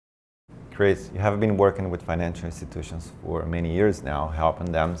Chris, you have been working with financial institutions for many years now,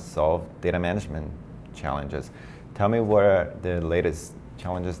 helping them solve data management challenges. Tell me what are the latest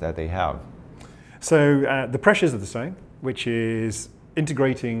challenges that they have? So the pressures are the same, which is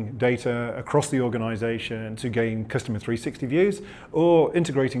integrating data across the organization to gain customer 360 views, or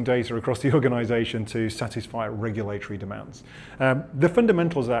integrating data across the organization to satisfy regulatory demands. The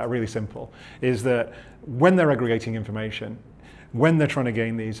fundamentals that are really simple is that when they're aggregating information, when they're trying to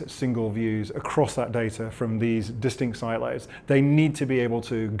gain these single views across that data from these distinct silos, they need to be able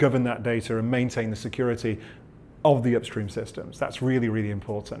to govern that data and maintain the security of the upstream systems. That's really, really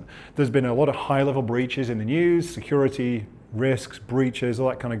important. There's been a lot of high-level breaches in the news, security risks, breaches, all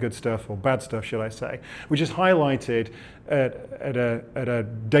that kind of good stuff, or bad stuff, should I say, which is highlighted at a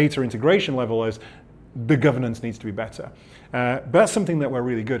data integration level as the governance needs to be better. But that's something that we're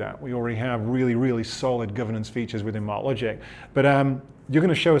really good at. We already have really, really solid governance features within MarkLogic. But you're going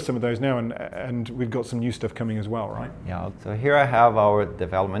to show us some of those now, and we've got some new stuff coming as well, right? Yeah, so here I have our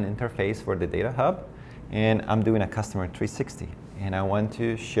development interface for the Data Hub, and I'm doing a customer 360. And I want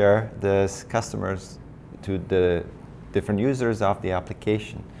to share this customers to the different users of the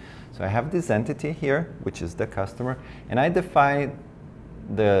application. So I have this entity here, which is the customer, and I define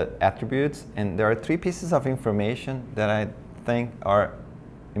the attributes, and there are 3 pieces of information that I think are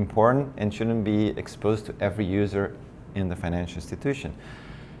important and shouldn't be exposed to every user in the financial institution.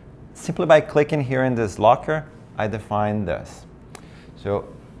 Simply by clicking here in this locker, I define this. So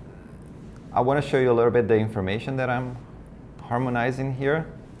I want to show you a little bit the information that I'm harmonizing here.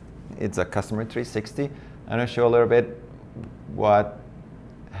 It's a customer 360. I'm going to show a little bit what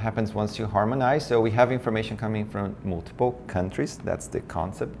happens once you harmonize. So we have information coming from multiple countries. That's the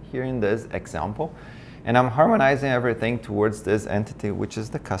concept here in this example. And I'm harmonizing everything towards this entity, which is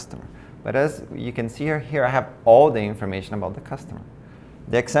the customer. But as you can see here I have all the information about the customer.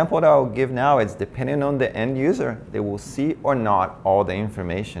 The example that I'll give now is depending on the end user, they will see or not all the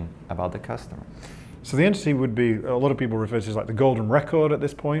information about the customer. So the entity would be, a lot of people refer to as like the golden record at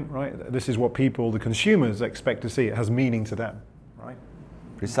this point, right? This is what people, the consumers, expect to see. It has meaning to them, right?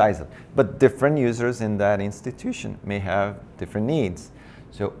 Precisely. But different users in that institution may have different needs.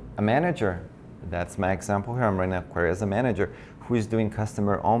 So a manager, that's my example here, I'm running a query as a manager, who is doing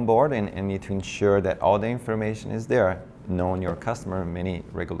customer onboarding and need to ensure that all the information is there. Knowing your customer, many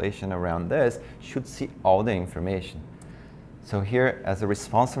regulation around this, should see all the information. So here, as a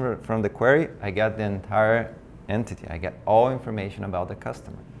response from the query, I get the entire entity. I get all information about the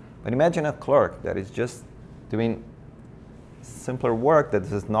customer. But imagine a clerk that is just doing simpler work that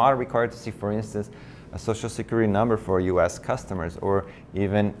is not required to see, for instance, a social security number for US customers or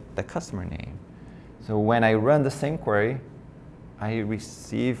even the customer name. So when I run the same query, I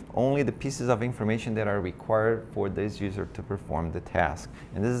receive only the pieces of information that are required for this user to perform the task.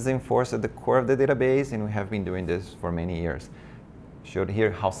 And this is enforced at the core of the database, and we have been doing this for many years. Showed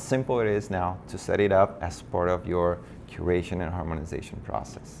here how simple it is now to set it up as part of your curation and harmonization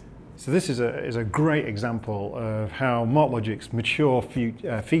process. So this is a great example of how MarkLogic's mature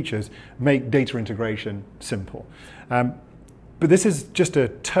features make data integration simple. But this is just a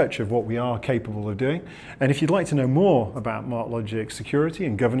touch of what we are capable of doing. And if you'd like to know more about MarkLogic's security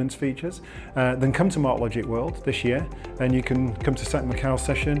and governance features, then come to MarkLogic World this year, and you can come to Sat Macau's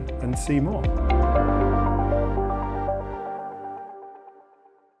session and see more.